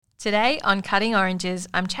Today on Cutting Oranges,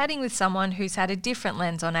 I'm chatting with someone who's had a different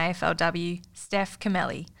lens on AFLW, Steph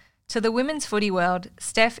Comelli. To the women's footy world,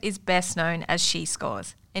 Steph is best known as She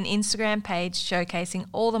Scores, an Instagram page showcasing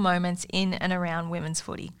all the moments in and around women's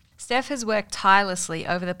footy. Steph has worked tirelessly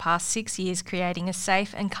over the past 6 years creating a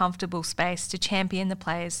safe and comfortable space to champion the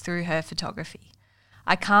players through her photography.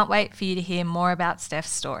 I can't wait for you to hear more about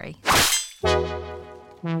Steph's story.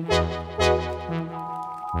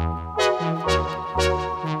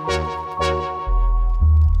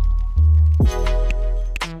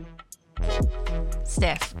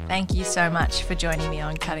 Steph, thank you so much for joining me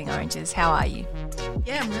on Cutting Oranges. How are you?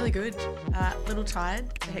 Yeah, I'm really good. A little tired,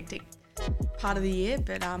 a hectic part of the year,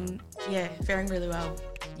 but faring really well.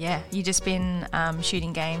 Yeah, you just been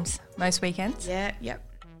shooting games most weekends? A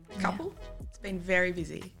couple. Yeah. It's been very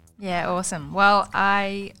busy. Yeah, awesome. Well,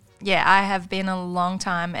 I have been a long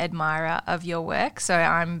time admirer of your work, so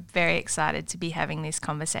I'm very excited to be having this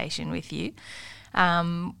conversation with you.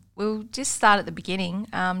 We'll just start at the beginning.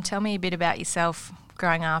 Tell me a bit about yourself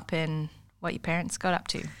growing up and what your parents got up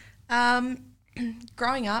to.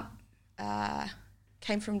 Growing up,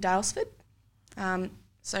 came from Dalesford,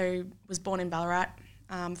 so was born in Ballarat.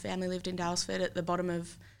 Family lived in Dalesford at the bottom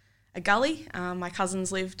of a gully. My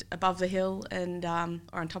cousins lived above the hill or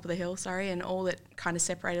on top of the hill, and all that kind of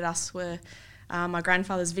separated us were my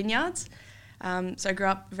grandfather's vineyards. So I grew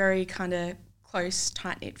up very kind of close,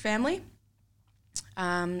 tight-knit family.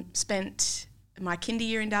 Spent my kinder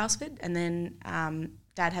year in Dalesford, and then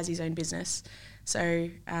Dad has his own business. So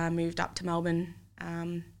moved up to Melbourne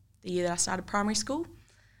the year that I started primary school.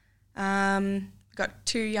 Got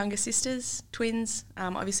two younger sisters, twins.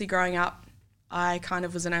 Obviously growing up, I kind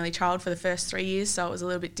of was an only child for the first 3 years, so it was a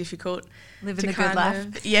little bit difficult. Living the good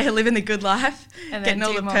life. Yeah, living the good life, and getting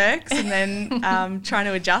all the perks, and then trying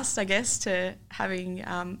to adjust, I guess, to having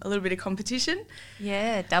a little bit of competition.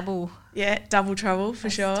 Yeah, double. Yeah, double trouble for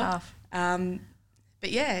That's sure. Tough. But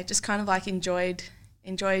yeah, just kind of like enjoyed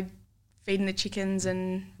feeding the chickens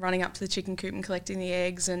and running up to the chicken coop and collecting the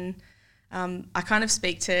eggs. And I kind of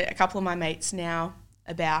speak to a couple of my mates now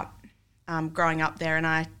about growing up there, and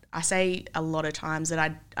I say a lot of times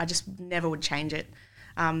that I just never would change it.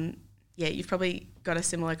 You've probably got a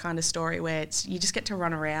similar kind of story where you just get to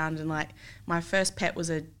run around, and like my first pet was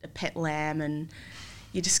a pet lamb, and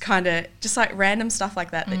you just kind of just like random stuff like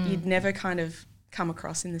that you'd never kind of come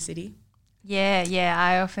across in the city. Yeah,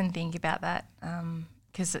 I often think about that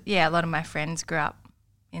because a lot of my friends grew up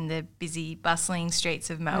in the busy, bustling streets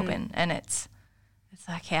of Melbourne, and it's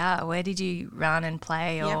like, where did you run and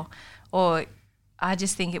play, or I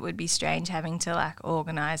just think it would be strange having to like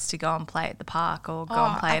organise to go and play at the park or go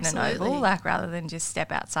and play absolutely. in an oval, like rather than just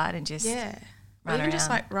step outside and just run or even around. Just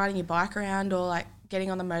like riding your bike around, or like getting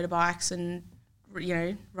on the motorbikes and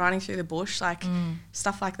riding through the bush, like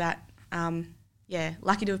stuff like that.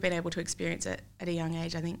 Lucky to have been able to experience it at a young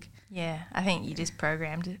age, I think. Yeah, I think you just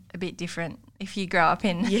programmed a bit different if you grow up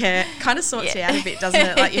in... Yeah, kind of sorts you out a bit, doesn't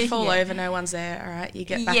it? Like you fall over, no one's there, all right, you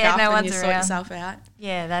get back up and you sort yourself out.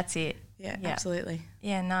 Yeah, that's it. Yeah, absolutely.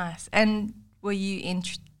 Yeah, nice. And were you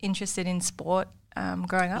interested in sport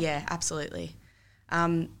growing up? Yeah, absolutely.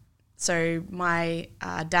 So my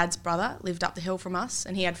dad's brother lived up the hill from us,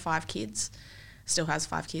 and he had 5 kids, still has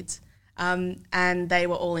 5 kids. And they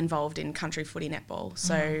were all involved in country footy netball.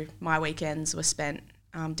 So my weekends were spent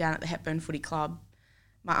down at the Hepburn Footy Club.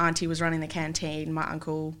 My auntie was running the canteen. My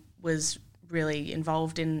uncle was really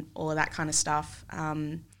involved in all of that kind of stuff.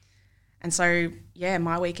 And so,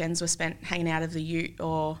 my weekends were spent hanging out of the ute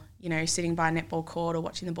or, sitting by a netball court or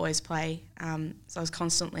watching the boys play. So it was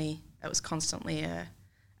constantly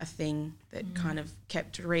a thing that kind of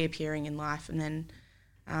kept reappearing in life. And then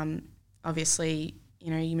obviously,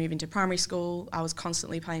 you move into primary school. I was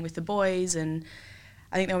constantly playing with the boys, and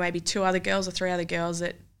I think there were maybe 2 other girls or 3 other girls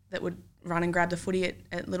that would run and grab the footy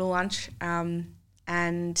at little lunch,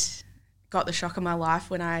 and got the shock of my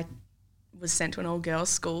life when I was sent to an all-girls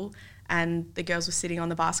school and the girls were sitting on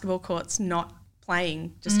the basketball courts not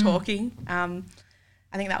playing, just talking.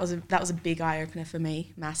 I think that was a big eye-opener for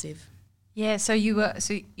me, massive. Yeah, so you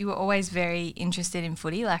were always very interested in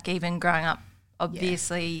footy, like even growing up.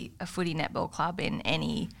 Obviously, a footy netball club in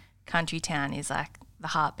any country town is like the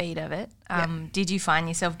heartbeat of it. Did you find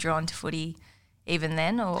yourself drawn to footy even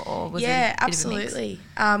then, or was it a bit absolutely.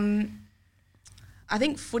 of a mix? I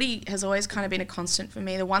think footy has always kind of been a constant for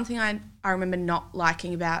me. The one thing I remember not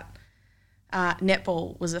liking about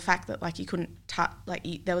netball was the fact that like you couldn't touch,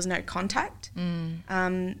 there was no contact.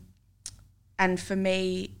 And for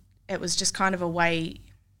me, it was just kind of a way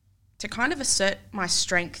to kind of assert my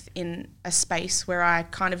strength in a space where I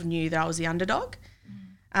kind of knew that I was the underdog.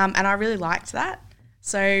 And I really liked that.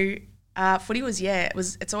 So footy was,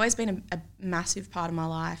 it's always been a massive part of my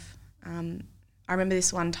life. I remember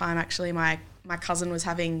this one time actually my cousin was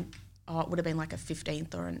having, it would have been like a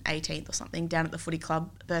 15th or an 18th or something down at the footy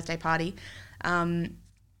club birthday party. And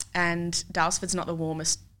Dalesford's not the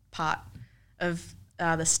warmest part of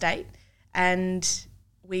the state. And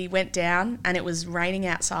we went down and it was raining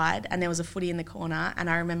outside and there was a footy in the corner, and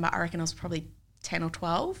I reckon I was probably 10 or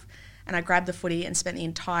 12, and I grabbed the footy and spent the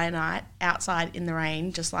entire night outside in the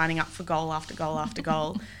rain just lining up for goal after goal after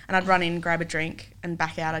goal. And I'd run in, grab a drink, and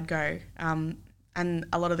back out I'd go. And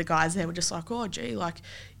a lot of the guys there were just like, oh, gee, like,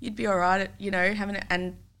 you'd be all right at, having it.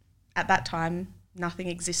 And at that time, nothing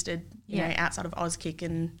existed, you know, outside of Auskick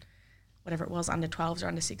and whatever it was, under 12s or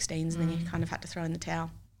under 16s, and then you kind of had to throw in the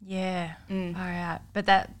towel. Yeah, all right. But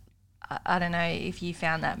that, I don't know if you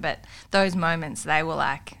found that, but those moments, they were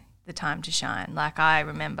like the time to shine. Like, I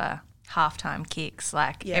remember halftime kicks,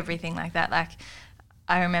 like everything like that. Like,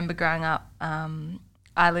 I remember growing up,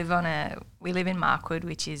 we live in Markwood,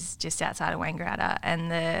 which is just outside of Wangaratta,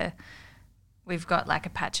 and we've got like a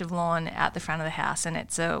patch of lawn out the front of the house, and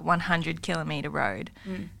it's a 100-kilometre road.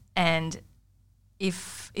 And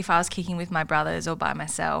if I was kicking with my brothers or by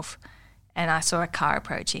myself and I saw a car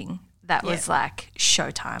approaching, that was like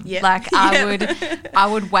showtime. Like I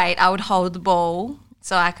would wait, I would hold the ball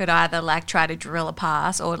so I could either like try to drill a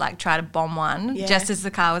pass or like try to bomb one just as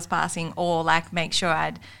the car was passing, or like make sure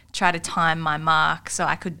I'd try to time my mark so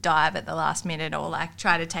I could dive at the last minute, or like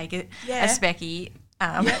try to take a specky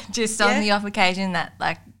just on the off occasion that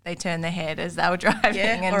like they turned their head as they were driving.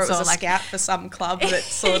 And or it was saw a scout for some club that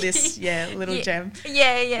saw this little gem.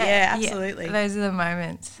 Yeah, absolutely. Yeah. Those are the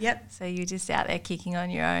moments. Yep. So you're just out there kicking on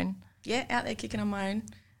your own. Yeah, out there kicking on my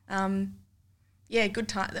own. Good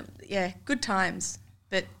time. Yeah, good times.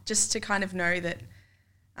 But just to kind of know that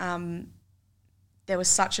there was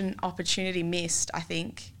such an opportunity missed, I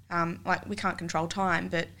think. Like, we can't control time,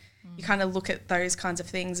 but you kind of look at those kinds of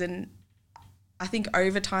things, and I think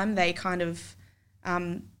over time they kind of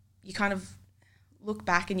you kind of look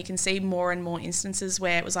back and you can see more and more instances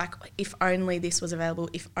where it was like, if only this was available,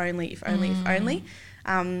 if only.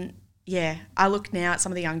 I look now at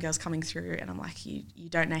some of the young girls coming through and I'm like, you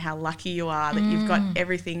don't know how lucky you are that you've got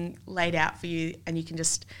everything laid out for you and you can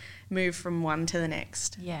just move from one to the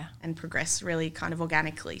next and progress really kind of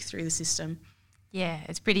organically through the system. Yeah,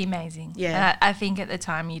 it's pretty amazing. Yeah. And I think at the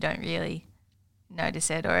time you don't really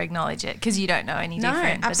notice it or acknowledge it because you don't know any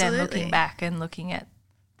different. Absolutely. But then looking back and looking at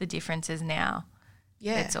the differences now,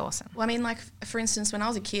 it's awesome. Well, I mean, like, for instance, when I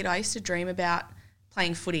was a kid, I used to dream about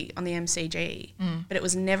playing footy on the MCG, but it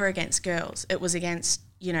was never against girls. It was against,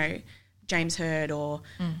 James Hird or,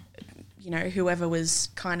 whoever was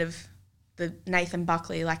kind of the Nathan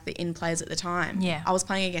Buckley, like the in-players at the time. Yeah. I was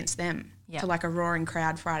playing against them to like a roaring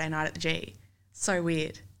crowd Friday night at the G. So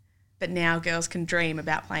weird. But now girls can dream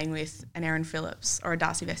about playing with an Erin Phillips or a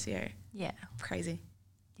Darcy Vescio. Yeah. Crazy.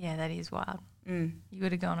 Yeah, that is wild. You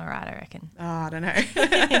would have gone all right, I reckon. Oh, I don't know.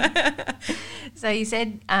 So you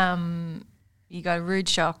said you got a rude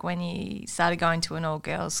shock when you started going to an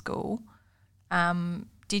all-girls school.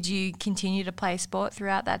 Did you continue to play sport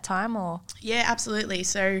throughout that time? Or? Yeah, absolutely.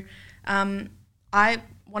 So I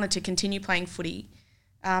wanted to continue playing footy.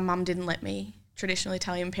 Mum didn't let me. Traditional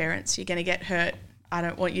Italian parents, you're going to get hurt. I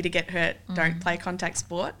don't want you to get hurt. Don't play contact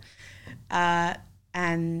sport.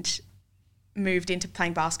 And moved into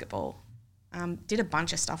playing basketball. Did a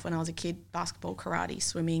bunch of stuff when I was a kid, basketball, karate,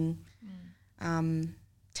 swimming,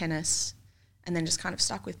 tennis, and then just kind of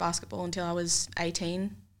stuck with basketball until I was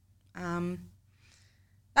 18.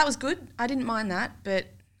 That was good. I didn't mind that, but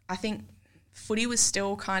I think footy was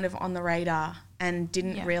still kind of on the radar and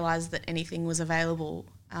didn't realise that anything was available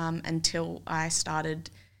until I started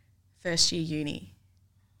first year uni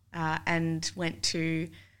and went to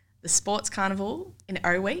the sports carnival in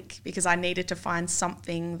O Week because I needed to find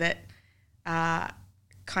something that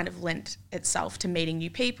kind of lent itself to meeting new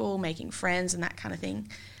people, making friends and that kind of thing.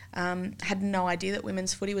 Had no idea that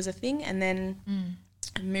women's footy was a thing, and then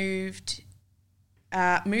moved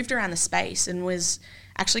around the space and was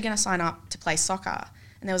actually going to sign up to play soccer,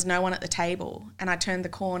 and there was no one at the table, and I turned the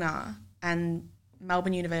corner and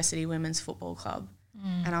Melbourne University Women's Football Club,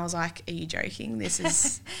 and I was like, are you joking? This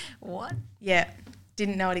is... What? Yeah,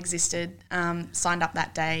 didn't know it existed, signed up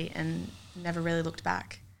that day and never really looked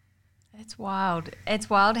back. It's wild. It's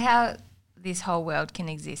wild how this whole world can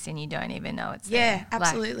exist and you don't even know it's there. Yeah,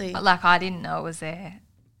 absolutely. Like I didn't know it was there,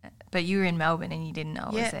 but you were in Melbourne and you didn't know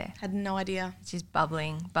it was there. Had no idea. It's just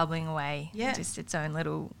bubbling away. Yeah. Just its own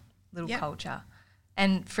little culture.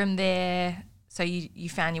 And from there, so you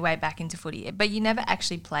found your way back into footy. But you never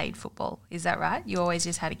actually played football, is that right? You always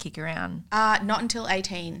just had a kick around? Not until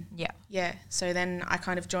 18. Yeah. Yeah, so then I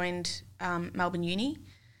kind of joined Melbourne Uni,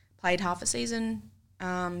 played half a season,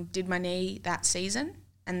 did my knee that season,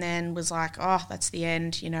 and then was like, oh, that's the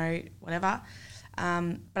end, whatever.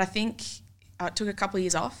 But I think I took a couple of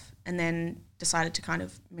years off and then decided to kind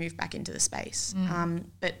of move back into the space.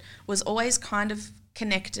 But was always kind of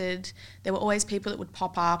connected. There were always people that would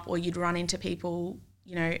pop up, or you'd run into people,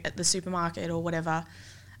 at the supermarket or whatever.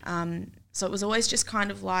 So it was always just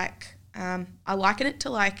kind of like, I liken it to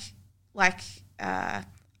like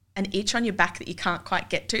an itch on your back that you can't quite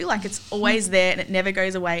get to. Like it's always there and it never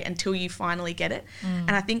goes away until you finally get it.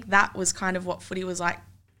 And I think that was kind of what footy was like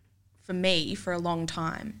for me for a long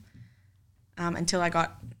time, until I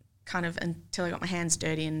got my hands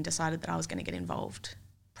dirty and decided that I was going to get involved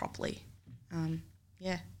properly.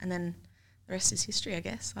 And then the rest is history, I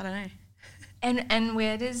guess. I don't know. And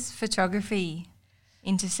where does photography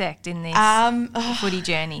intersect in this footy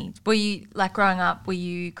journey? Were you, like growing up, were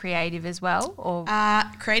you creative as well? Or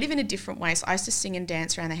creative in a different way. So I used to sing and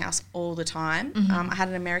dance around the house all the time. I had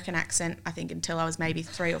an American accent, I think, until I was maybe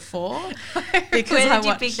 3 or 4. Because Where did I you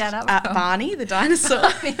watched pick that up from? Barney, the dinosaur.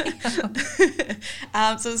 So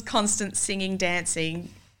it was constant singing, dancing,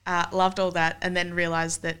 loved all that, and then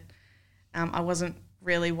realised that I wasn't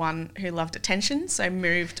really one who loved attention, so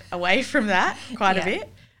moved away from that quite a bit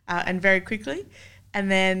and very quickly. And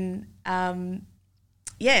then,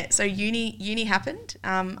 so uni happened.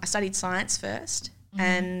 I studied science first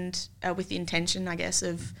and with the intention, I guess,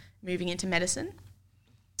 of moving into medicine.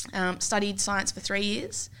 Studied science for 3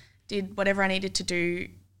 years, did whatever I needed to do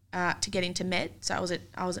to get into med. So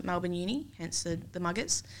I was at Melbourne Uni, hence the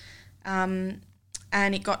Muggers. And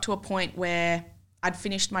it got to a point where I'd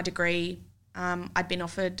finished my degree. I'd been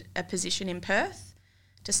offered a position in Perth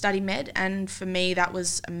to study med, and for me that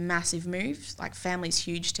was a massive move. Like, family's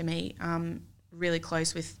huge to me. Really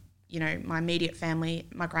close with my immediate family,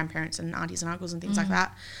 my grandparents and aunties and uncles and things like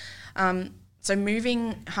that. So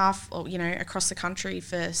moving across the country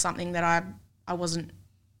for something that I wasn't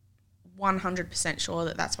 100% sure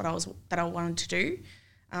that I wanted to do,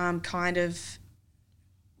 kind of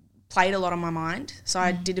played a lot on my mind. So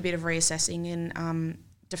I did a bit of reassessing and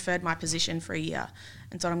deferred my position for a year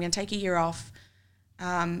and thought, I'm going to take a year off.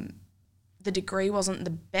 The degree wasn't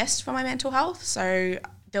the best for my mental health, so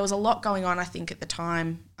there was a lot going on, I think, at the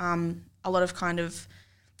time. A lot of kind of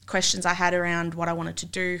questions I had around what I wanted to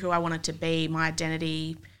do, who I wanted to be, my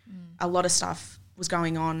identity. A lot of stuff was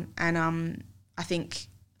going on, and I think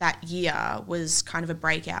that year was kind of a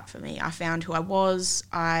breakout for me. I found who I was.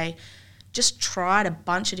 I just tried a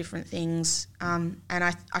bunch of different things, and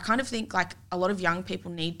I kind of think like a lot of young people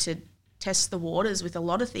need to test the waters with a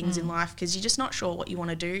lot of things in life, because you're just not sure what you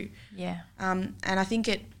want to do. Yeah. And I think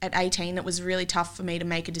at 18 it was really tough for me to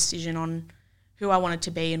make a decision on who I wanted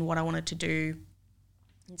to be and what I wanted to do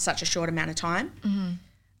in such a short amount of time.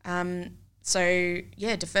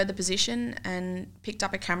 Deferred the position and picked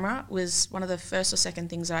up a camera. Was one of the first or second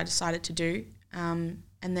things that I decided to do, and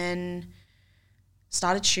then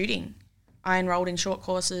started shooting. I enrolled in short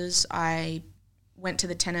courses. I went to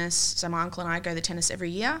the tennis. So my uncle and I go to tennis every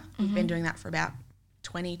year. We've been doing that for about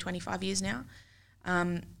 20, 25 years now.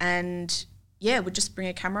 Would just bring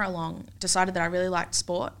a camera along. Decided that I really liked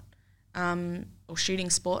sport, or shooting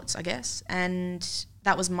sports, I guess. And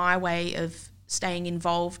that was my way of staying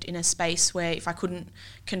involved in a space where if I couldn't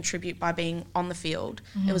contribute by being on the field,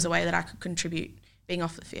 it was a way that I could contribute being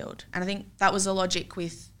off the field. And I think that was the logic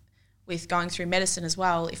with going through medicine as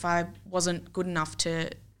well. If I wasn't good enough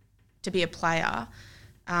to be a player,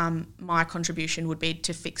 my contribution would be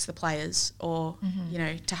to fix the players or,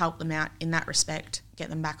 to help them out in that respect, get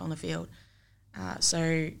them back on the field. I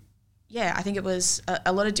think it was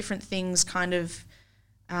a lot of different things kind of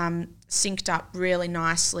synced up really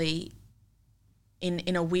nicely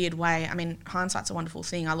in a weird way. I mean, hindsight's a wonderful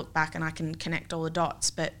thing. I look back and I can connect all the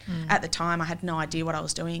dots, but at the time I had no idea what I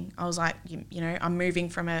was doing. I was like, I'm moving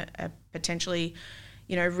from a potentially,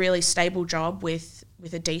 really stable job with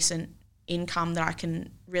a decent income that I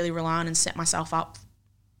can really rely on and set myself up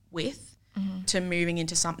with, to moving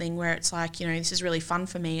into something where it's like, this is really fun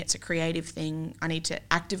for me. It's a creative thing. I need to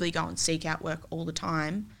actively go and seek out work all the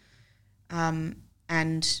time,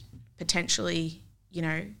 and potentially,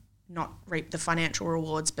 not reap the financial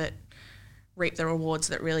rewards, but reap the rewards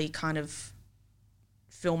that really kind of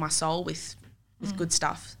fill my soul with good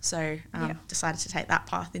stuff. So decided to take that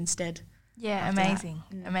path instead. Yeah, amazing.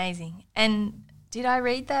 Amazing. And did I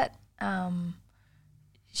read that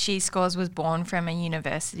She Scores was born from a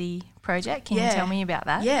university project? Can you tell me about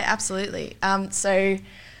that? Yeah, absolutely.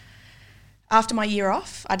 after my year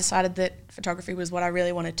off, I decided that photography was what I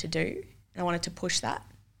really wanted to do, and I wanted to push that.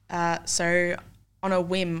 So on a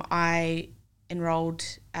whim, I enrolled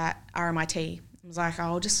at RMIT. I was like,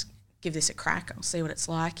 I'll just give this a crack. I'll see what it's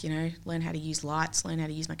like, learn how to use lights, learn how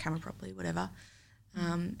to use my camera properly, whatever,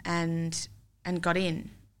 and got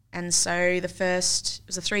in. And so it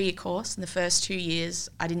was a 3-year course, and the first 2 years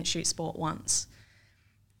I didn't shoot sport once.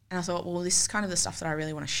 And I thought, well, this is kind of the stuff that I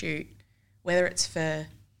really want to shoot, whether it's for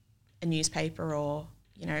a newspaper or,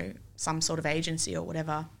 some sort of agency or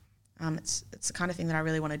whatever. It's the kind of thing that I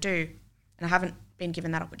really want to do. And I haven't been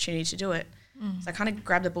given that opportunity to do it. So I kind of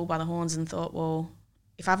grabbed the bull by the horns and thought, well,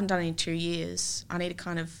 if I haven't done it in 2 years, I need to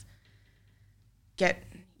kind of get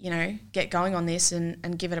going on this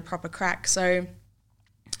and give it a proper crack. So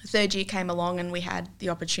the third year came along and we had the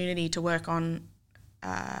opportunity to work on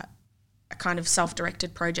a kind of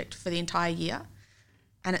self-directed project for the entire year.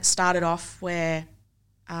 And it started off where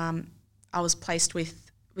I was placed with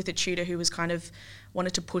a tutor who was kind of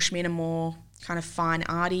wanted to push me in a more kind of fine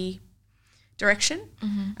arty direction.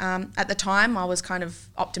 At the time, I was kind of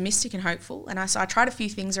optimistic and hopeful, and so I tried a few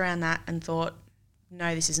things around that and thought,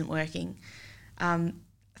 no, this isn't working.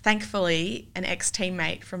 Thankfully, an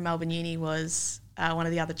ex-teammate from Melbourne Uni was one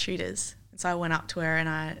of the other tutors, and so I went up to her and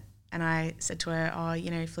I said to her,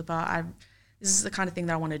 oh, Flipper, this is the kind of thing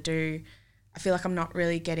that I want to do. I feel like I'm not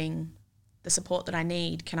really getting the support that I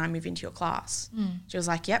need. Can I move into your class? She was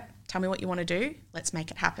like, yep, tell me what you want to do. Let's make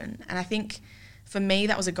it happen. And I think for me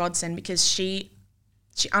that was a godsend because she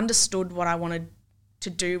understood what I wanted to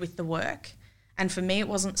do with the work. And for me it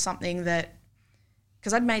wasn't something that,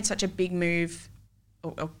 because I'd made such a big move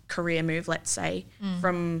or career move, let's say,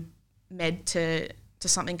 from med to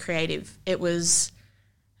something creative.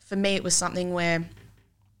 For me it was something where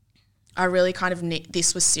I really kind of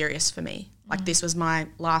this was serious for me. Like this was my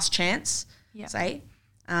last chance, say,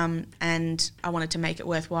 and I wanted to make it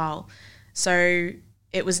worthwhile. So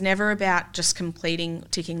it was never about just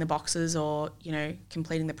ticking the boxes or,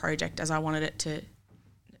 completing the project as I wanted it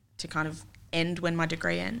to kind of end when my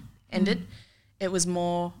degree ended. It was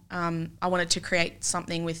more, I wanted to create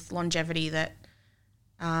something with longevity that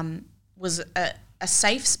was a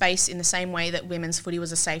safe space in the same way that women's footy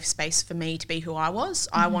was a safe space for me to be who I was.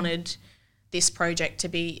 I wanted this project to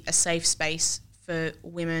be a safe space for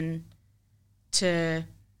women to,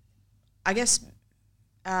 I guess,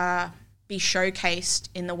 be showcased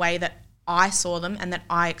in the way that I saw them and that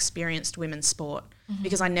I experienced women's sport,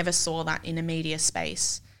 because I never saw that in a media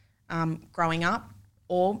space growing up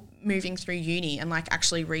or moving through uni and like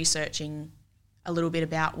actually researching a little bit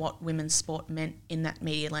about what women's sport meant in that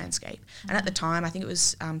media landscape. And at the time, I think it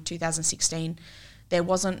was 2016,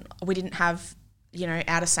 we didn't have,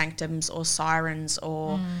 outer sanctums or sirens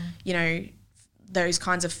or, those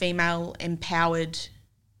kinds of female empowered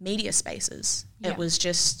media spaces. It was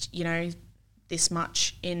just, this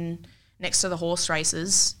much in next to the horse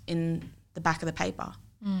races in the back of the paper.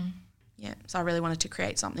 Yeah. So I really wanted to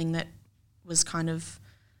create something that was kind of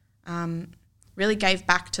really gave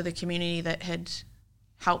back to the community that had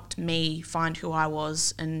helped me find who I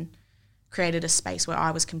was and created a space where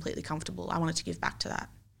I was completely comfortable. I wanted to give back to that,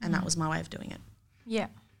 and that was my way of doing it. Yeah.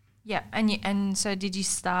 Yeah. And so did you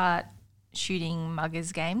start shooting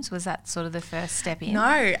muggers games? Was that sort of the first step in?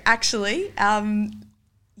 No, actually, the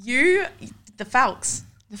Falcons.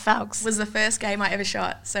 The Falcons was the first game I ever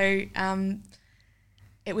shot. So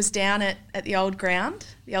it was down at the old ground,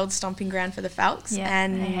 the old stomping ground for the Falcons. Yeah,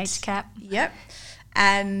 and AH-cap. Yep.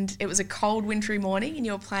 And it was a cold wintry morning and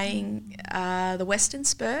you were playing the Western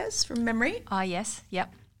Spurs from memory. Oh, yes.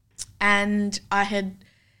 Yep. And I had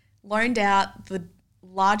loaned out the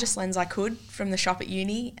largest lens I could from the shop at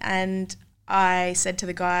uni, and I said to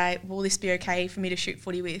the guy, will this be okay for me to shoot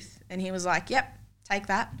footy with? And he was like, yep, take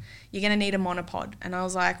that. You're going to need a monopod. And I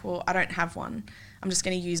was like, well, I don't have one. I'm just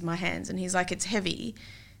going to use my hands. And he's like, it's heavy.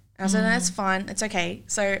 And I said, no, that's fine. It's okay.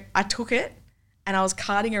 So I took it and I was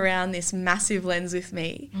carting around this massive lens with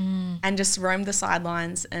me and just roamed the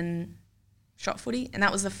sidelines and shot footy. And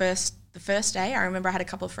that was the first day. I remember I had a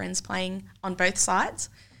couple of friends playing on both sides.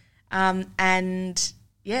 And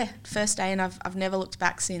yeah, first day, and I've never looked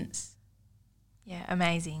back since. Yeah,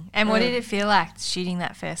 amazing. And what did it feel like shooting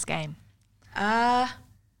that first game? I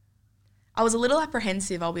was a little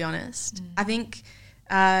apprehensive, I'll be honest. I think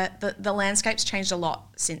the landscape's changed a lot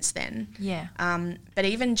since then. Yeah. But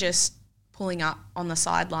even just pulling up on the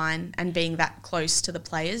sideline and being that close to the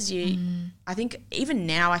players, I think even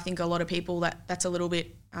now, I think a lot of people that's a little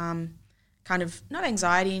bit kind of not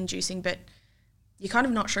anxiety inducing, but you're kind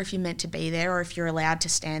of not sure if you're meant to be there or if you're allowed to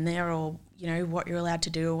stand there or, what you're allowed to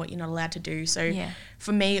do or what you're not allowed to do. So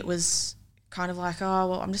for me, it was kind of like, oh,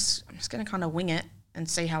 well, I'm just going to kind of wing it and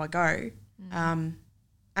see how I go.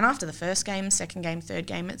 And after the first game, second game, third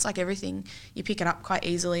game, it's like everything. You pick it up quite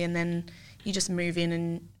easily and then you just move in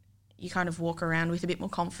and you kind of walk around with a bit more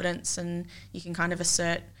confidence and you can kind of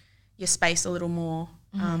assert your space a little more.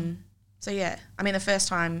 So, yeah, I mean, the first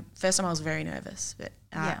time I was very nervous, but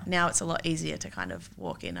now it's a lot easier to kind of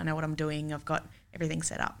walk in. I know what I'm doing. I've got everything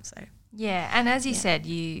set up. So yeah, and as you said,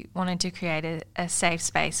 you wanted to create a safe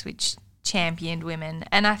space which championed women.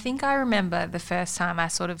 And I think I remember the first time I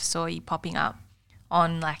sort of saw you popping up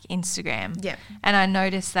on like Instagram. Yeah. And I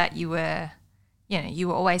noticed that you were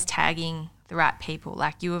always tagging the right people.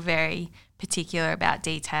 Like you were very particular about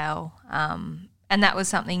detail. And that was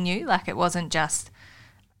something new. Like it wasn't just,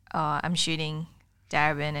 I'm shooting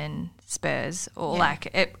Darebin and Spurs or like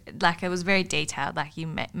it was very detailed. Like you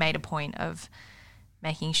made a point of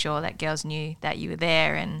making sure that girls knew that you were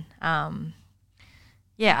there. And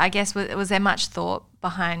I guess was there much thought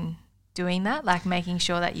behind doing that? Like making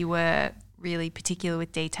sure that you were really particular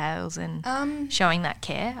with details and showing that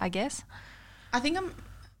care, I guess? I think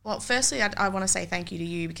firstly, I want to say thank you to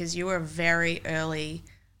you because you were a very early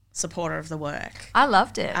supporter of the work. I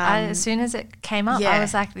loved it. As soon as it came up, I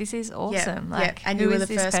was like, this is awesome. Like, and you were the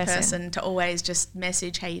first person to always just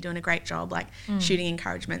message, hey, you're doing a great job, like shooting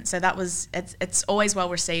encouragement. So that was, it's always well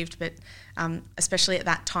received, but especially at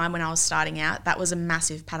that time when I was starting out, that was a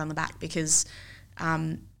massive pat on the back because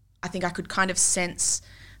I think I could kind of sense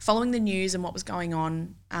following the news and what was going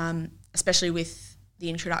on, especially with the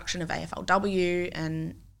introduction of AFLW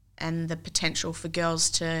and the potential for girls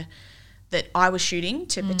that I was shooting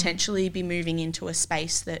to potentially be moving into a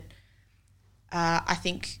space that I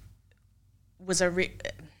think was it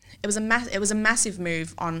was a massive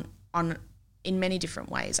move on in many different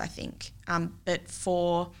ways, I think. But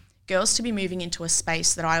for girls to be moving into a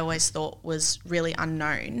space that I always thought was really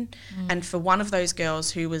unknown, and for one of those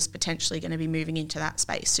girls who was potentially going to be moving into that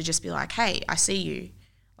space to just be like, hey, I see you,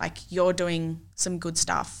 like you're doing some good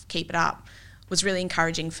stuff, keep it up, was really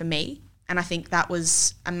encouraging for me. And I think that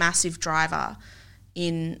was a massive driver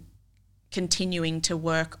in continuing to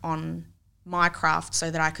work on my craft so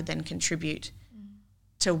that I could then contribute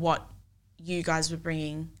to what you guys were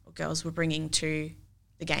bringing, or girls were bringing to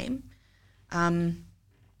the game.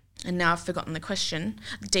 And now I've forgotten the question,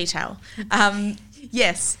 detail.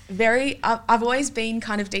 Yes, I've always been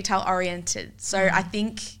kind of detail oriented. So I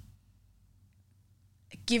think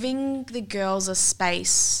giving the girls a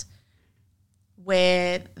space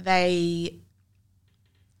where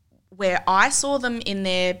I saw them in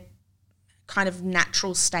their kind of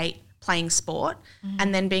natural state playing sport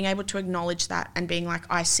and then being able to acknowledge that and being like,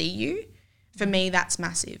 I see you, for me that's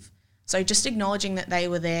massive. So just acknowledging that they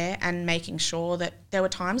were there and making sure that there were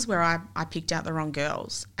times where I picked out the wrong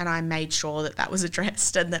girls and I made sure that was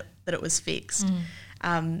addressed and that it was fixed.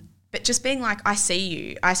 But just being like, I see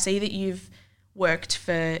you. I see that you've worked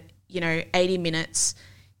for, 80 minutes.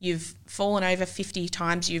 You've fallen over 50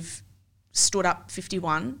 times. You've stood up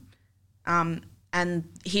 51. And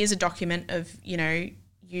here's a document of,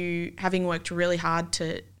 you having worked really hard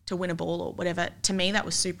to win a ball or whatever. To me, that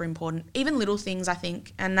was super important. Even little things, I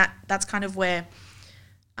think. And that's kind of where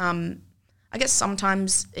I guess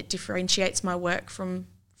sometimes it differentiates my work from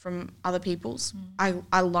other people's.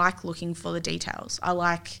 I like looking for the details. I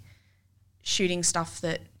like shooting stuff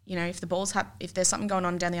that, if there's something going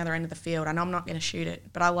on down the other end of the field, I know I'm not going to shoot it,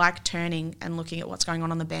 but I like turning and looking at what's going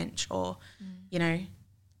on the bench or,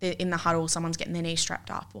 in the huddle, someone's getting their knee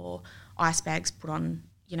strapped up or ice bags put on,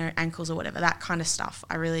 ankles or whatever, that kind of stuff.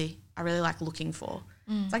 I really like looking for.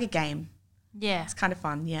 It's like a game. Yeah. It's kind of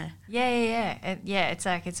fun, yeah. Yeah. It's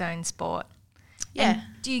like its own sport. Yeah. And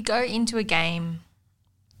do you go into a game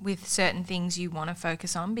with certain things you want to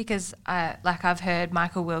focus on? Because I've heard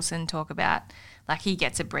Michael Wilson talk about, like he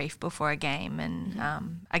gets a brief before a game and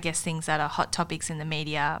I guess things that are hot topics in the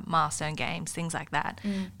media, milestone games, things like that.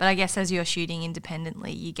 But I guess as you're shooting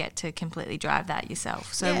independently, you get to completely drive that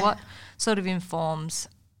yourself. So what sort of informs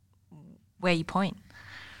where you point?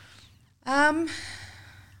 Well,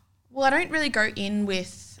 I don't really go in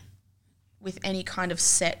with any kind of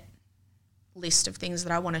set list of things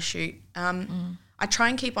that I want to shoot. I try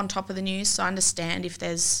and keep on top of the news so I understand if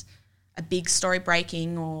there's a big story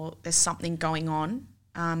breaking or there's something going on,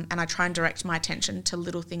 and I try and direct my attention to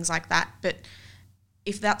little things like that. But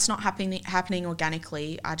if that's not happening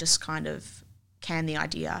organically, I just kind of can the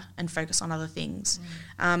idea and focus on other things.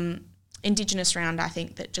 Indigenous round, I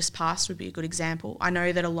think that just passed would be a good example. I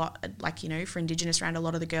know that a lot, for Indigenous round, a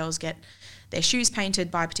lot of the girls get their shoes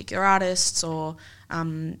painted by particular artists or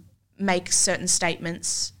make certain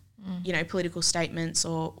statements political statements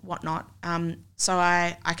or whatnot. So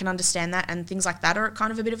I can understand that, and things like that are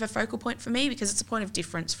kind of a bit of a focal point for me because it's a point of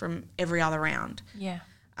difference from every other round. Yeah.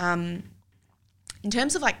 In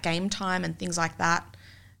terms of like game time and things like that,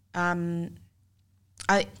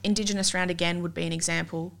 Indigenous round again would be an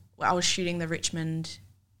example where I was shooting the Richmond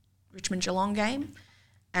Geelong game,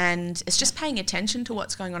 and it's just paying attention to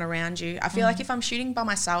what's going on around you. I feel like if I'm shooting by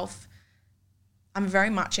myself, I'm very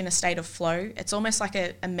much in a state of flow. It's almost like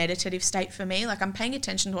a meditative state for me. Like I'm paying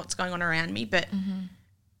attention to what's going on around me, but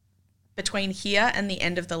between here and the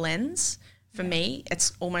end of the lens, for me,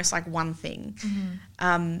 it's almost like one thing.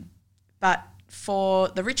 But for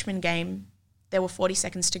the Richmond game, there were 40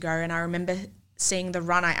 seconds to go, and I remember seeing the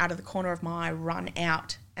runner out of the corner of my eye run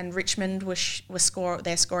out, and Richmond was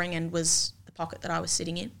their scoring end was the pocket that I was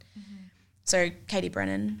sitting in. So Katie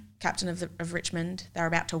Brennan, captain of Richmond, they were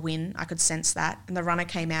about to win. I could sense that. And the runner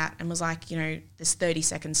came out and was like, there's 30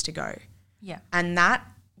 seconds to go. Yeah. And that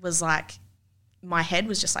was like, my head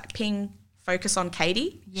was just like, ping, focus on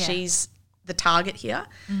Katie. Yeah. She's the target here.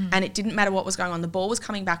 And it didn't matter what was going on. The ball was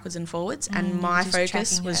coming backwards and forwards, and my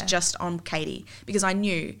focus was just on Katie, because I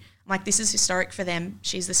knew, like, this is historic for them.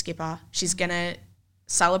 She's the skipper. She's going to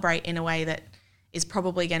celebrate in a way that is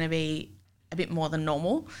probably going to be a bit more than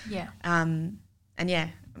normal. Yeah. And yeah,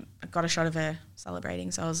 I got a shot of her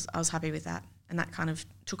celebrating, so I was happy with that, and that kind of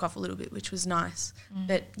took off a little bit, which was nice.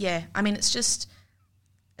 But yeah, I mean, it's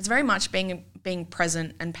very much being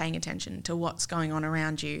present and paying attention to what's going on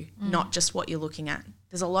around you, not just what you're looking at.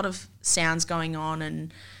 There's a lot of sounds going on,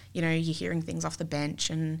 and you're hearing things off the bench,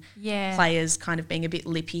 and players kind of being a bit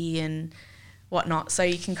lippy and whatnot. So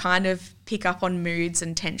you can kind of pick up on moods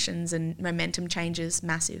and tensions and momentum changes.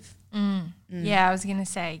 Massive. Yeah, I was going to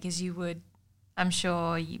say, because I'm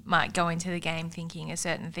sure you might go into the game thinking a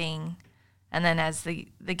certain thing, and then as the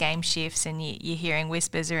game shifts and you're hearing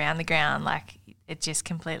whispers around the ground, like it just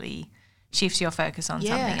completely shifts your focus on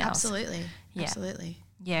something else. Absolutely. Yeah, absolutely.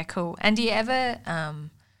 Yeah, cool. And do you ever,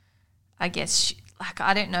 I guess,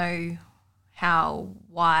 I don't know how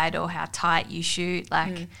wide or how tight you shoot.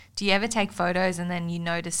 Do you ever take photos and then you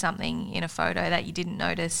notice something in a photo that you didn't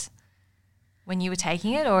notice when you were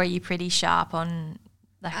taking it, or are you pretty sharp on,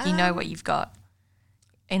 you know what you've got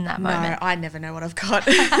in that moment? No, I never know what I've got.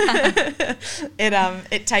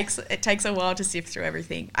 It takes a while to sift through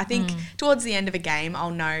everything. I think towards the end of a game,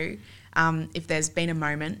 I'll know if there's been a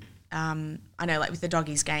moment. I know, like with the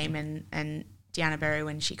Doggies game and Deanna Berry,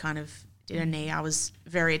 when she kind of did her knee, I was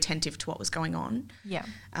very attentive to what was going on. Yeah.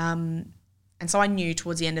 And so I knew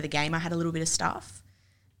towards the end of the game I had a little bit of stuff.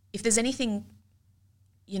 If there's anything,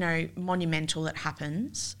 monumental that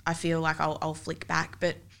happens, I feel like I'll flick back.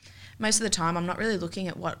 But most of the time I'm not really looking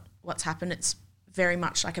at what's happened. It's very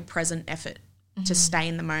much like a present effort to stay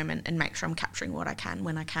in the moment and make sure I'm capturing what I can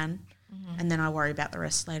when I can. And then I worry about the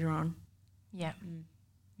rest later on. Yeah.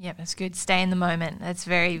 Yeah, that's good. Stay in the moment. That's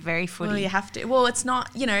very, very footy. Well, you have to. Well, it's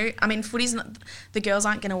not, footy's not, the girls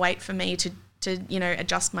aren't going to wait for me to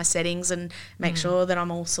adjust my settings and make sure that I'm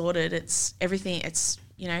all sorted. It's everything. It's,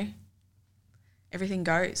 everything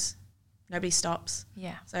goes. Nobody stops.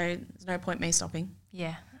 Yeah. So there's no point me stopping.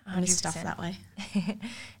 Yeah, 100%. I miss stuff that way.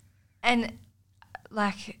 And,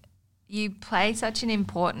 you play such an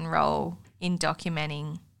important role in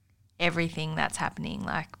documenting everything that's happening,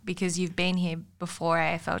 because you've been here before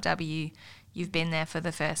AFLW, you've been there for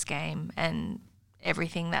the first game, and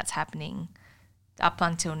everything that's happening up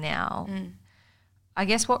until now. I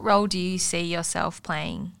guess, what role do you see yourself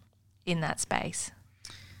playing in that space?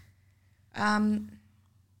 I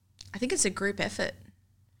think it's a group effort.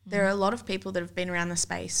 There are a lot of people that have been around the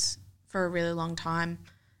space for a really long time.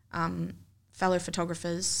 Fellow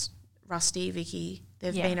photographers, Rusty, Vicky,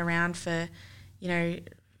 they've been around for,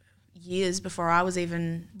 years before I was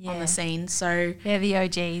even on the scene. So they're the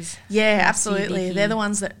OGs. Yeah, Rusty, absolutely. Vicky. They're the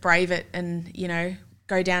ones that brave it and,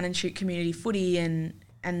 go down and shoot community footy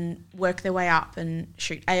and work their way up and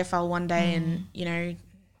shoot AFL one day and,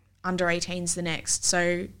 under 18s the next.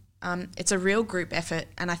 So it's a real group effort,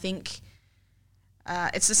 and I think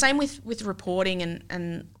it's the same with reporting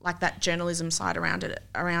and like that journalism side around it,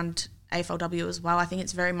 around AFLW as well. I think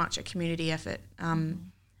it's very much a community effort,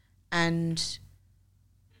 and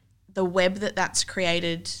the web that's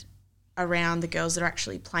created around the girls that are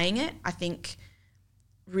actually playing it, I think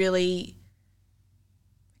really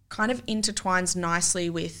kind of intertwines nicely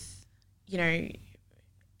with,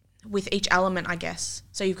 with each element, I guess.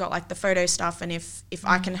 So you've got like the photo stuff, and if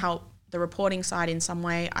I can help the reporting side in some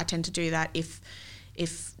way, I tend to do that. If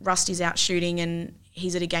Rusty's out shooting and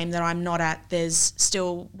he's at a game that I'm not at, there's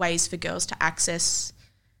still ways for girls to access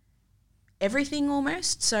everything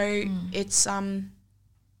almost. So it's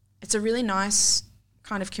it's a really nice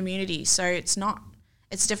kind of community. So it's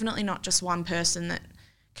definitely not just one person that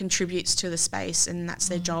contributes to the space and that's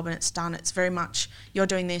their job and it's done. It's very much you're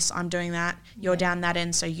doing this, I'm doing that, you're down that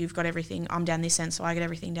end, so you've got everything, I'm down this end, so I get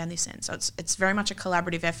everything down this end. So it's very much a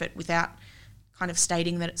collaborative effort without kind of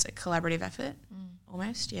stating that it's a collaborative effort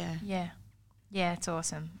almost, yeah. Yeah, it's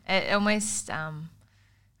awesome. It almost,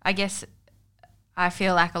 I guess I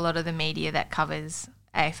feel like a lot of the media that covers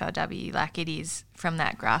AFLW, like it is from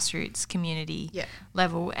that grassroots community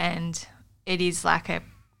level, and it is like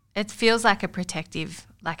it feels like a protective,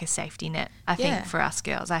 like a safety net, I think, for us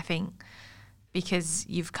girls. I think because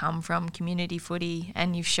you've come from community footy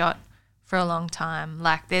and you've shot for a long time,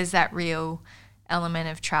 like there's that real element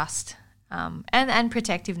of trust and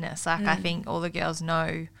protectiveness. Like I think all the girls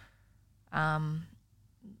know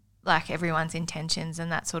like everyone's intentions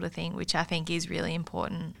and that sort of thing, which I think is really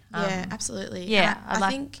important. Yeah, absolutely. Yeah,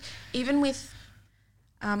 I think even with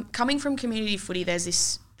coming from community footy, there's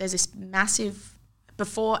this massive,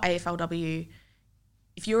 before AFLW,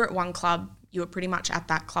 if you were at one club, you were pretty much at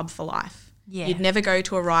that club for life. Yeah. You'd never go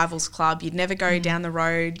to a rivals club. You'd never go down the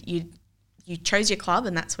road. You chose your club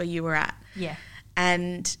and that's where you were at. Yeah.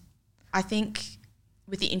 And I think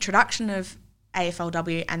with the introduction of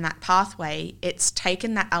AFLW and that pathway, it's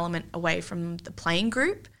taken that element away from the playing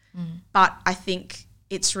group, but I think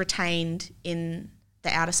it's retained in the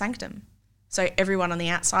outer sanctum. So everyone on the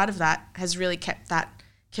outside of that has really kept that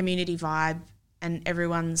community vibe and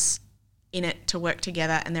everyone's in it to work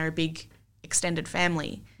together and they're a big extended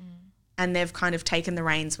family. And they've kind of taken the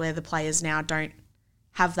reins where the players now don't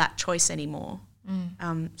have that choice anymore.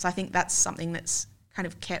 So I think that's something that's kind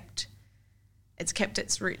of kept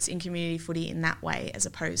its roots in community footy in that way, as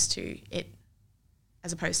opposed to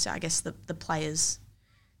I guess the players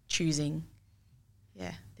choosing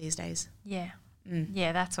these days. Yeah,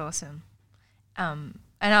 that's awesome. And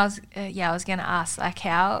I was going to ask, like,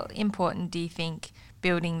 how important do you think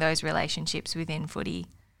building those relationships within footy,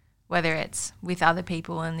 whether it's with other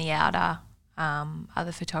people in the outer,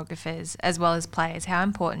 other photographers, as well as players, how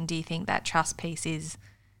important do you think that trust piece is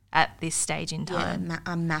at this stage in time?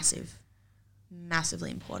 Yeah,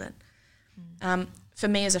 massively important. For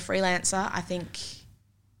me as a freelancer, I think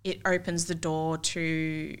it opens the door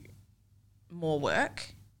to more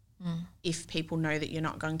work if people know that you're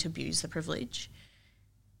not going to abuse the privilege.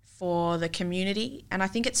 For the community, and I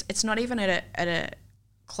think it's not even at a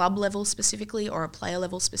club level specifically or a player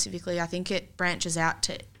level specifically, I think it branches out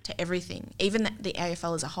to everything, even the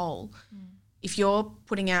AFL as a whole. If you're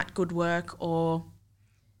putting out good work or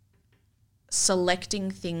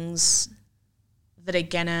selecting things that are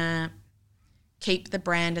gonna keep the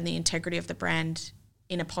brand and the integrity of the brand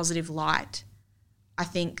in a positive light, I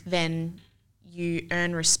think then you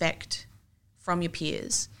earn respect from your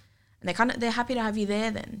peers, and they're happy to have you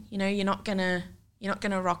there. Then you're not gonna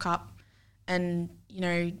rock up and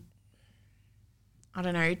I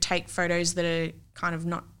don't know, take photos that are kind of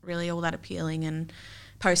not really all that appealing and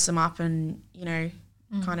post them up and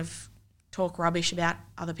kind of talk rubbish about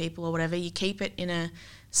other people or whatever. You keep it in a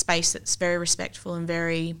space that's very respectful and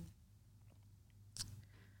very,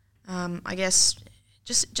 I guess,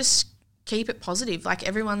 just keep it positive. Like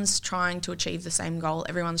everyone's trying to achieve the same goal.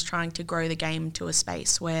 Everyone's trying to grow the game to a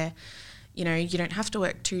space where, you don't have to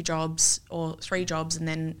work 2 jobs or 3 jobs and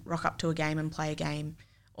then rock up to a game and play a game.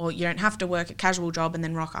 Or you don't have to work a casual job and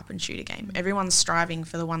then rock up and shoot a game. Everyone's striving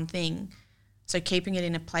for the one thing. So keeping it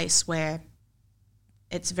in a place where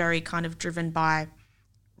it's very kind of driven by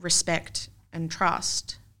respect and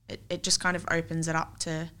trust, it just kind of opens it up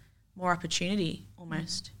to more opportunity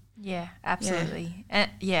almost. Yeah, absolutely.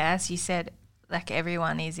 As you said, like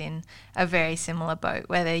everyone is in a very similar boat,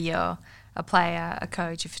 whether you're a player, a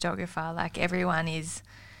coach, a photographer, like everyone is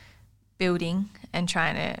building and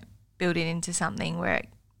trying to build it into something where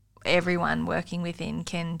everyone working within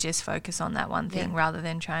can just focus on that one thing rather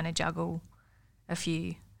than trying to juggle a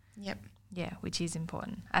few. Yep. Yeah, which is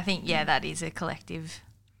important. I think, that is a collective.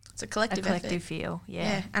 It's a collective effort. Feel.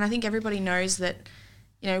 Yeah. And I think everybody knows that,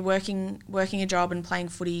 working a job and playing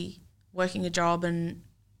footy, working a job and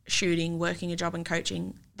shooting, working a job and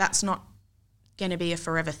coaching, that's not going to be a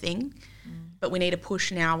forever thing. But we need to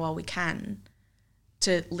push now while we can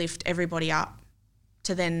to lift everybody up,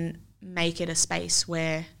 to then make it a space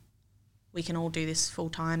where we can all do this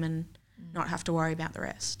full time and not have to worry about the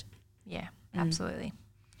rest. Yeah, absolutely.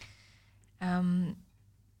 I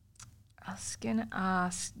was going to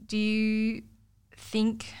ask, do you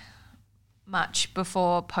think much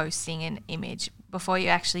before posting an image, before you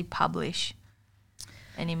actually publish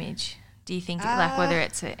an image? Do you think like whether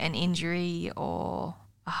it's an injury or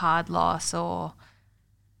a hard loss or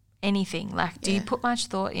anything? Like, do you put much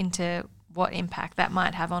thought into what impact that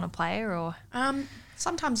might have on a player? Or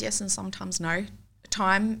sometimes yes and sometimes no.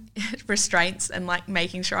 Time restraints and like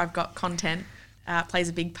making sure I've got content plays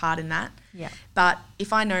a big part in that. Yeah. But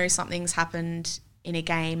if I know something's happened in a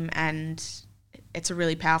game and it's a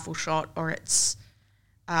really powerful shot, or it's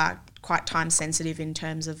quite time sensitive in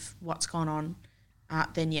terms of what's gone on,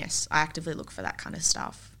 then yes, I actively look for that kind of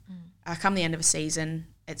stuff. Come the end of a season,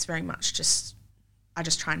 it's very much I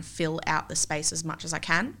just try and fill out the space as much as I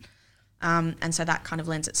can. And so that kind of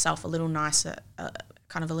lends itself a little nicer,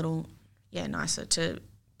 nicer to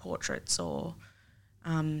portraits or,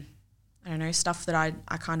 I don't know, stuff that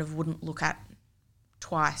I kind of wouldn't look at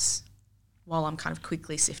twice while I'm kind of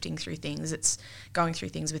quickly sifting through things. It's going through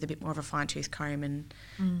things with a bit more of a fine-tooth comb and,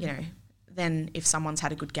 you know, then if someone's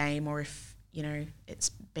had a good game or if, you know, it's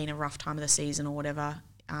been a rough time of the season or whatever,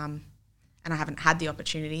 and I haven't had the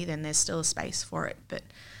opportunity, then there's still a space for it. But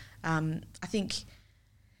I think,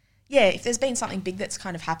 if there's been something big that's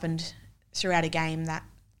kind of happened throughout a game, that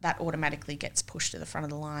automatically gets pushed to the front of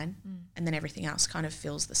the line, and then everything else kind of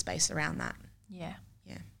fills the space around that. Yeah,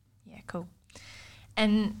 cool.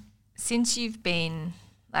 And since you've been,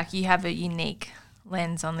 like, you have a unique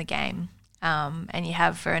lens on the game, and you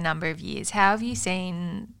have for a number of years, how have you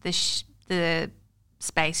seen the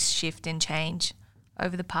space shift and change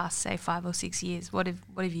over the past, say, 5 or 6 years? What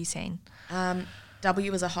have you seen?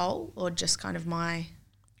 W as a whole, or just kind of my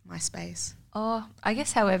space? Oh, I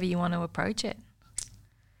guess however you want to approach it.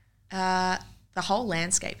 The whole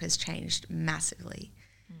landscape has changed massively.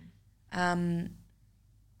 I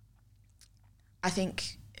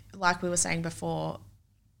think, like we were saying before,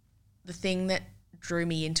 the thing that drew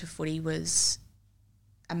me into footy was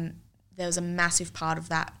there was a massive part of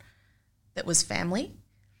that was family.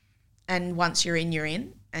 And once you're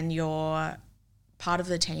in, and you're part of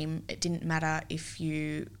the team, it didn't matter if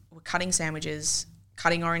you were cutting sandwiches,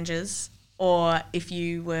 cutting oranges, or if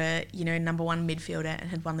you were, you know, number one midfielder and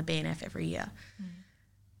had won the BNF every year.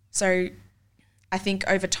 So I think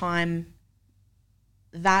over time,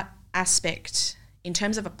 that aspect in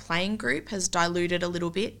terms of a playing group has diluted a little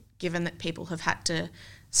bit, given that people have had to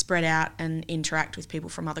spread out and interact with people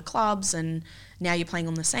from other clubs, and now you're playing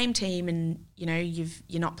on the same team, and you know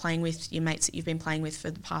you're not playing with your mates that you've been playing with for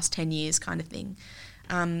the past 10 years kind of thing.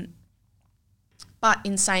 But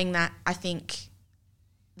in saying that, I think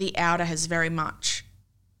the outer has very much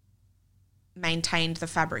maintained the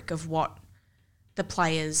fabric of what the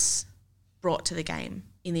players brought to the game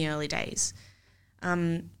in the early days.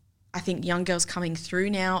 I think young girls coming through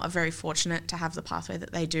now are very fortunate to have the pathway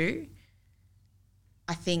that they do.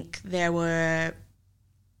 I think there were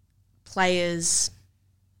players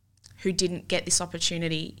who didn't get this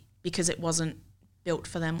opportunity because it wasn't built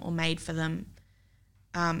for them or made for them,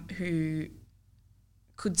 who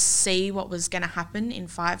could see what was going to happen in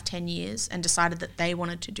 5-10 years and decided that they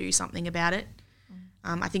wanted to do something about it.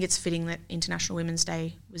 I think it's fitting that International Women's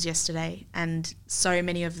Day was yesterday, and so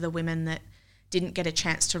many of the women that didn't get a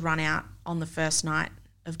chance to run out on the first night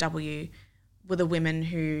of W were the women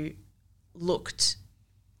who looked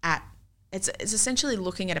at, it's essentially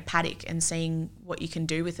looking at a paddock and seeing what you can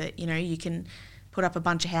do with it. You know, you can put up a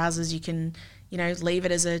bunch of houses, you can, you know, leave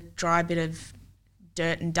it as a dry bit of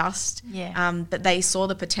dirt and dust. Yeah. But they saw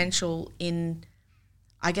the potential in,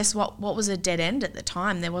 I guess, what was a dead end at the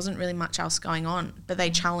time. There wasn't really much else going on, but they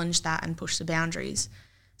challenged that and pushed the boundaries.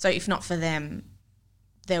 So if not for them,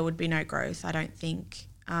 there would be no growth, I don't think.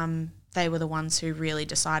 They were the ones who really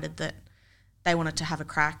decided that they wanted to have a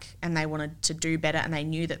crack and they wanted to do better, and they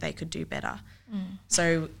knew that they could do better.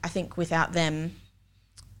 So I think without them,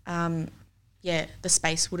 the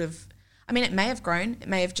space would have, I mean, it may have grown. It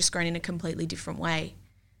may have just grown in a completely different way.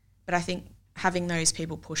 But I think having those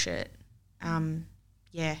people push it, I mean,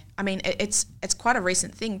 it's quite a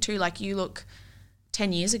recent thing too. Like, you look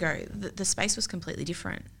 10 years ago, the space was completely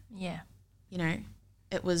different. Yeah. You know,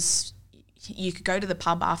 it was, you could go to the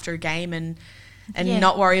pub after a game and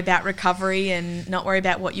not worry about recovery and not worry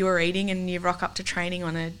about what you were eating, and you rock up to training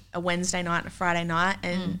on a Wednesday night and a Friday night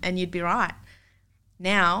and you'd be right.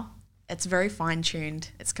 Now it's very fine-tuned.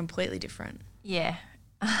 It's completely different. Yeah,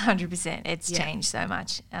 100%. It's changed so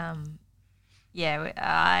much.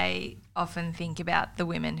 I often think about the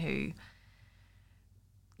women who,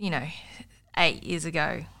 you know, 8 years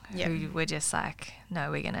ago who were just like,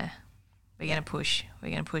 no, we're gonna push.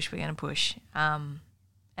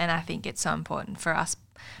 And I think it's so important for us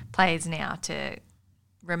players now to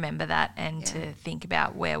remember that and to think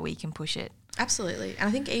about where we can push it. Absolutely. And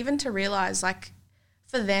I think even to realise, like,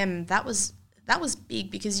 for them, that was big,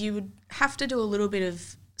 because you would have to do a little bit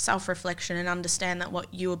of self-reflection and understand that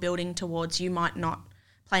what you were building towards, you might not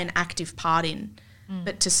play an active part in,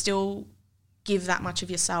 but to still give that much of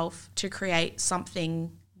yourself to create something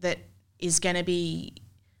that is going to be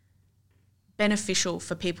beneficial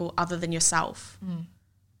for people other than yourself,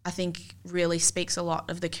 I think really speaks a lot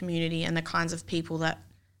of the community and the kinds of people that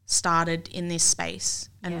started in this space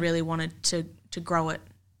and really wanted to grow it.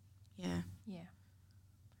 Yeah. Yeah.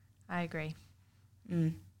 I agree.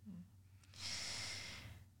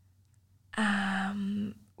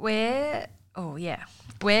 Where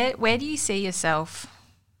do you see yourself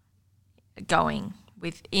going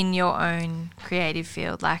within your own creative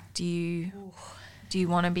field? Like, do you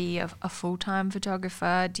want to be a full-time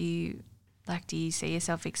photographer? Do you see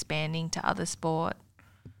yourself expanding to other sport?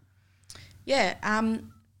 Yeah.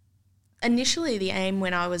 Initially, the aim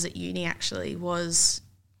when I was at uni actually was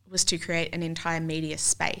to create an entire media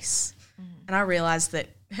space. And I realised that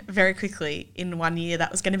very quickly in 1 year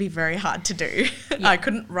that was going to be very hard to do. Yeah. I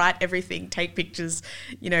couldn't write everything, take pictures,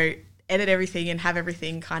 edit everything and have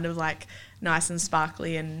everything kind of like nice and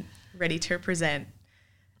sparkly and ready to present.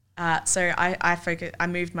 So I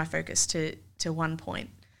moved my focus to one point.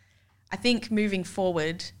 I think moving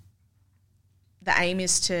forward, the aim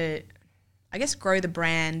is to, I guess, grow the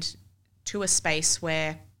brand to a space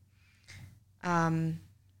where I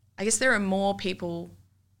guess there are more people,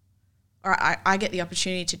 or I get the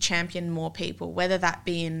opportunity to champion more people, whether that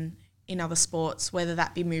be in other sports, whether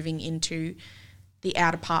that be moving into the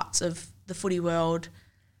outer parts of the footy world,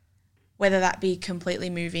 whether that be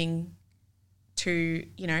completely moving to,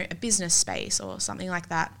 a business space or something like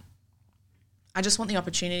that. I just want the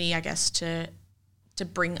opportunity, I guess, to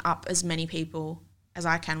bring up as many people as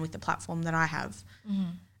I can with the platform that I have.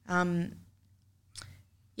 I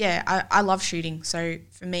love shooting. So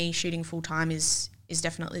for me, shooting full time is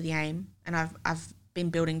definitely the aim, and I've been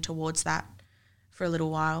building towards that for a little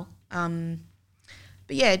while. But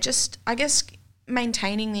yeah, just I guess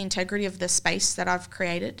maintaining the integrity of the space that I've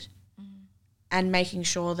created, and making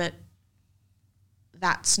sure that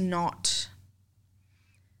that's not,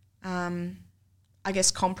 I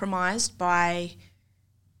guess, compromised by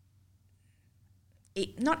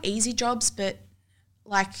not easy jobs, but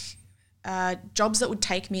like jobs that would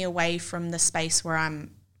take me away from the space where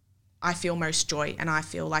I feel most joy and I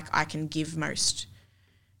feel like I can give most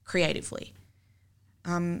creatively.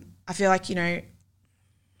 I feel like,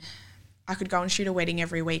 I could go and shoot a wedding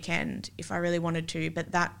every weekend if I really wanted to,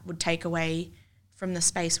 but that would take away from the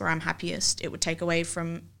space where I'm happiest. It would take away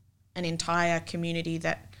from an entire community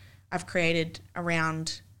that I've created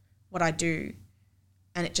around what I do,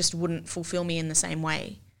 and it just wouldn't fulfill me in the same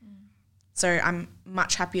way. So I'm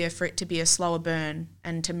much happier for it to be a slower burn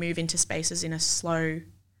and to move into spaces in a slow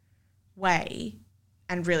way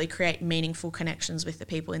and really create meaningful connections with the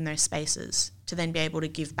people in those spaces, to then be able to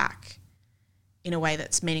give back in a way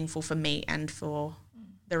that's meaningful for me and for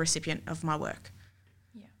the recipient of my work.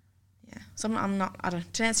 Yeah. So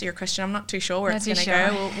to answer your question, I'm not too sure where it's going to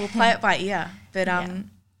go. We'll play it by ear. But I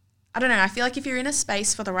don't know. I feel like if you're in a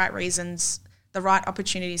space for the right reasons, the right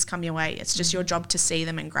opportunities come your way. It's just your job to see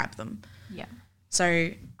them and grab them. Yeah. So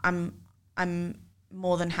I'm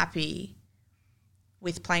more than happy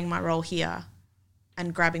with playing my role here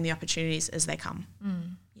and grabbing the opportunities as they come.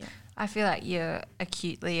 Yeah. I feel like you're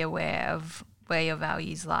acutely aware of where your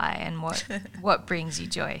values lie and what brings you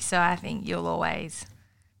joy. So I think you'll always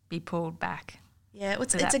be pulled back. Yeah,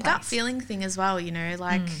 it's a gut feeling thing as well,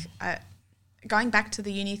 going back to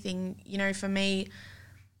the uni thing, for me,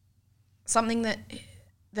 something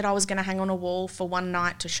that I was going to hang on a wall for one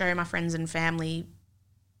night to show my friends and family,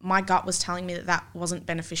 my gut was telling me that wasn't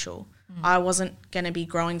beneficial. I wasn't going to be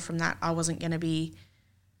growing from that. I wasn't going to be,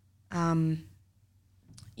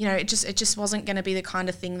 it just wasn't going to be the kind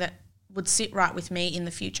of thing that would sit right with me in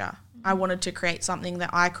the future. I wanted to create something that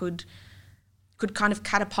I could kind of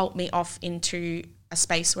catapult me off into a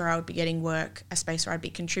space where I would be getting work, a space where I'd be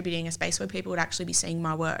contributing, a space where people would actually be seeing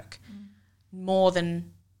my work more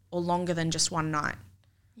than or longer than just one night.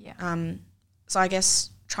 Yeah. So I guess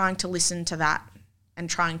trying to listen to that and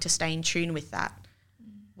trying to stay in tune with that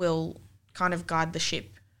will kind of guide the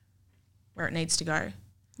ship where it needs to go.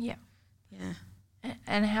 Yeah. Yeah.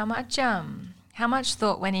 And how much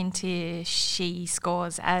thought went into She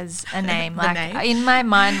Scores as a name? Name? In my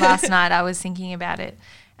mind last night I was thinking about it,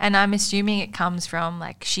 and I'm assuming it comes from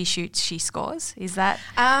like she shoots, she scores. Is that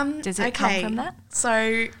does it come from that?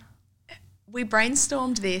 So we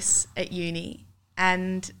brainstormed this at uni,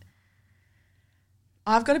 and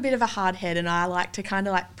I've got a bit of a hard head, and I like to kind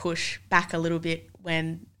of like push back a little bit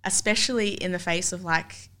when, especially in the face of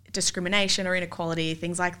like discrimination or inequality,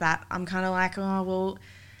 things like that. I'm kind of like, oh, well,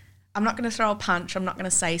 I'm not going to throw a punch. I'm not going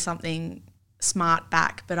to say something smart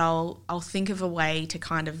back, but I'll think of a way to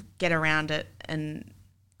kind of get around it and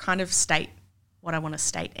kind of state what I want to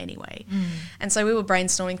state anyway. And so we were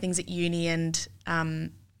brainstorming things at uni, and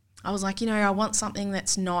I was like, I want something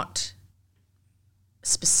that's not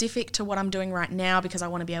specific to what I'm doing right now, because I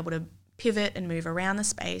want to be able to pivot and move around the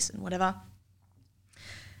space and whatever.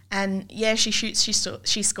 And yeah, she shoots,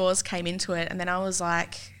 she scores came into it, and then I was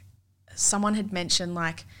like, someone had mentioned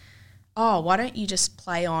like, oh, why don't you just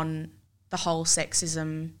play on the whole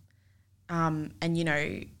sexism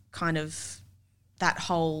and kind of that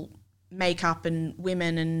whole makeup and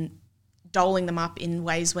women and doling them up in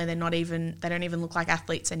ways where they don't even look like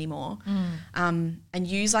athletes anymore, and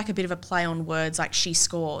use like a bit of a play on words, like she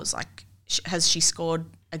scores, like has she scored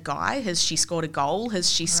a guy, has she scored a goal,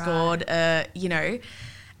 has she scored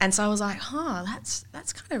and so I was like,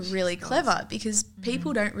 that's kind of really clever, because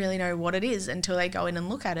people don't really know what it is until they go in and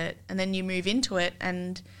look at it, and then you move into it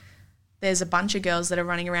and there's a bunch of girls that are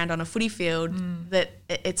running around on a footy field that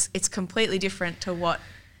it's completely different to what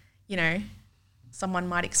someone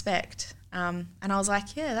might expect. And I was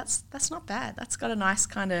like, yeah, that's not bad. That's got a nice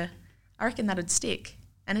kind of, I reckon that'd stick.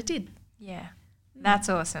 And it did. Yeah. That's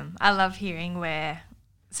awesome. I love hearing where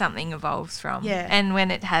something evolves from. Yeah. And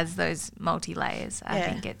when it has those multi-layers, I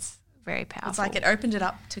think it's very powerful. It's like it opened it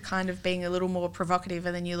up to kind of being a little more provocative,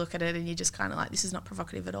 and then you look at it and you're just kind of like, this is not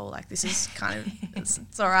provocative at all. Like, this is kind of,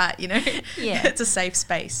 it's all right, Yeah. It's a safe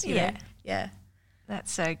space, you know? Yeah.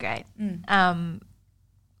 That's so great. Well,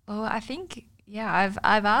 I think... Yeah,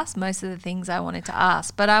 I've asked most of the things I wanted to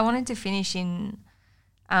ask, but I wanted to finish in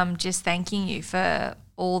just thanking you for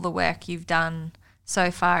all the work you've done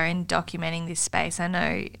so far in documenting this space. I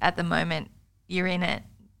know at the moment you're in it,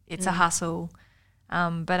 it's a hustle,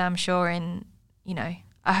 but I'm sure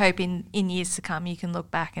I hope in years to come you can look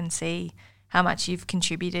back and see how much you've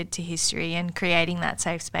contributed to history and creating that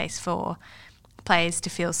safe space for players to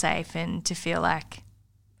feel safe and to feel like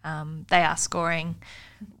they are scoring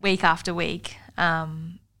week after week.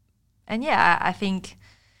 I think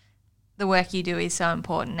the work you do is so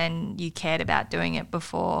important, and you cared about doing it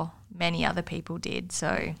before many other people did.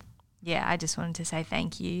 So, yeah, I just wanted to say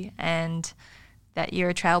thank you, and that you're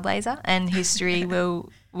a trailblazer, and history will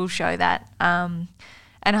show that. And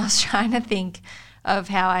I was trying to think of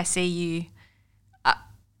how I see you,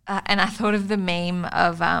 and I thought of the meme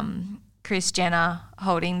of Kris Jenner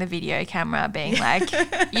holding the video camera being like,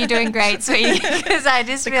 you're doing great, sweetie, because I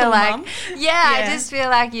just feel like, I just feel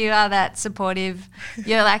like you are that supportive,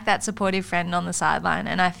 you're like that supportive friend on the sideline.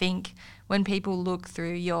 And I think when people look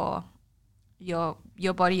through your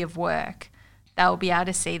body of work, they'll be able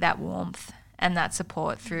to see that warmth and that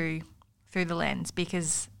support through the lens,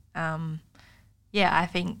 because I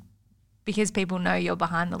think because people know you're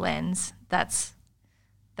behind the lens, that's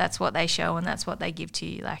what they show and that's what they give to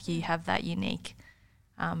you. Like, you have that unique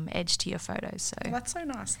edge to your photos. So that's so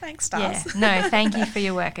nice. Thanks, Stars. Yeah, no, thank you for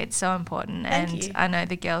your work. It's so important. Thank you. I know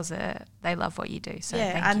the girls they love what you do. So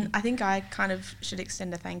thank you. I think I kind of should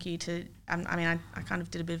extend a thank you to. I kind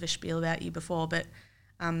of did a bit of a spiel about you before, but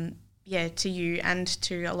to you and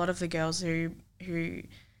to a lot of the girls who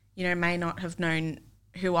may not have known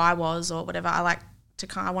who I was or whatever. I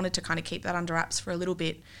wanted to kind of keep that under wraps for a little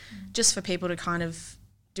bit, just for people to kind of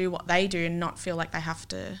do what they do and not feel like they have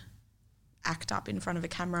to act up in front of a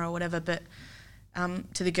camera or whatever. But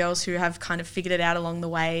to the girls who have kind of figured it out along the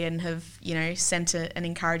way and have, sent an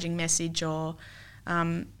encouraging message, or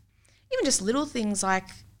even just little things like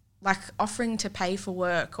offering to pay for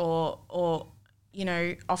work, or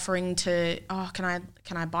offering to,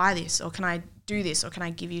 can I buy this, or can I do this, or can I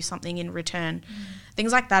give you something in return?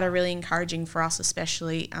 Things like that are really encouraging for us,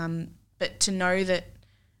 especially. But to know that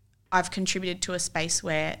I've contributed to a space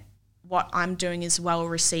where what I'm doing is well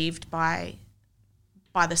received by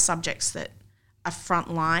the subjects that are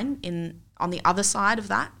front line on the other side of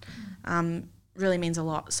that, really means a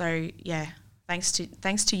lot. So yeah, thanks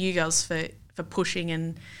to you girls for pushing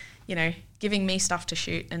and giving me stuff to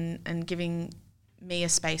shoot and giving me a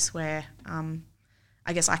space where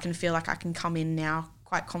I guess I can feel like I can come in now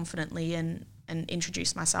quite confidently and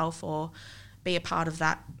introduce myself or be a part of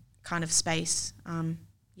that kind of space.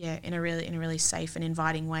 In a really safe and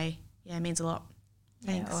inviting way. Yeah, it means a lot.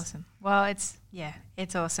 Thanks. Yeah, awesome. Well, it's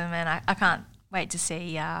awesome, and I can't wait to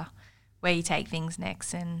see where you take things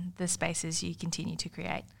next and the spaces you continue to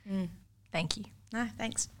create. Thank you. No,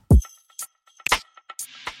 thanks.